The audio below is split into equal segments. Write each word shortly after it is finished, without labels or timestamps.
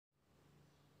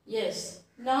Yes.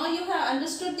 Now you have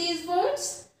understood these words.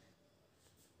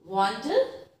 Wonder,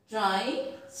 drawing,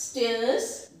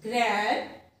 stairs, grand,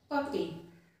 puppy.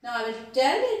 Now I will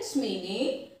tell its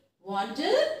meaning.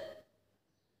 Wonder,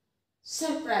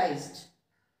 surprised,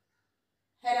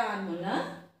 हैरान होना.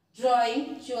 Drawing,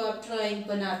 जो आप drawing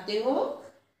बनाते हो.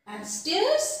 And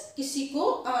stairs, किसी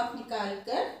को आंख निकाल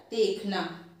कर देखना,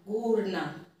 घूरना.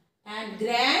 एंड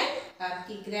ग्रैंड,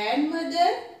 आपकी ग्रैंड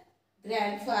मदर,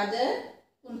 ग्रैंडफादर,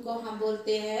 उनको हम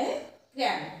बोलते हैं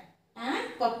ग्रैंड. एंड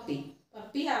पप्पी,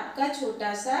 पप्पी आपका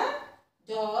छोटा सा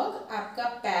डॉग, आपका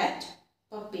पेट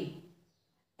पप्पी.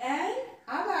 एंड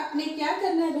अब आपने क्या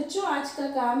करना है बच्चों, आज का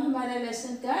काम हमारा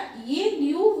लेसन का, ये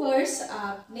न्यू वर्ड्स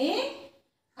आपने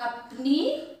अपनी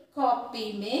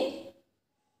कॉपी में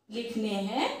लिखने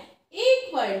हैं.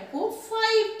 एक वर्ड को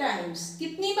 5 टाइम्स.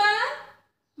 कितनी बार?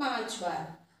 5 बार.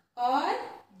 और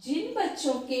जिन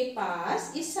बच्चों के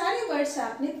पास ये सारे वर्ड्स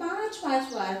आपने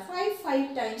 5-5 बार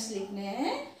 5 टाइम्स लिखने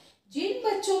हैं. जिन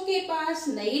बच्चों के पास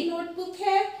नई नोटबुक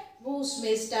है वो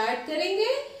उसमें स्टार्ट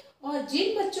करेंगे. और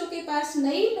जिन बच्चों के पास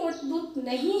नई नोटबुक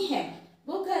नहीं है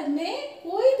वो घर में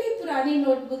कोई भी पुरानी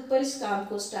नोटबुक पर इस काम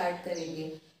को स्टार्ट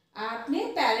करेंगे. आपने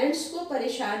पेरेंट्स को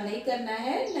परेशान नहीं करना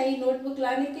है नई नोटबुक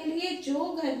लाने के लिए. जो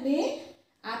घर में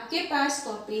आपके पास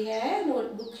कॉपी है,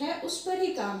 नोटबुक है, उस पर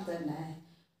ही काम करना है.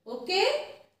 ओके.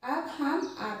 अब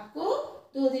हम आपको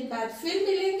 2 दिन बाद फिर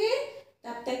मिलेंगे.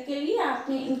 तब तक के लिए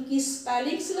आपने इनकी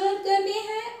स्पेलिंग्स लर्न करनी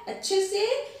है अच्छे से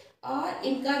और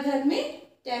इनका घर में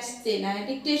टेस्ट देना है,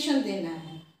 डिक्टेशन देना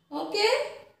है. ओके.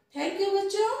 थैंक यू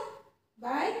बच्चों.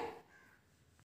 बाय.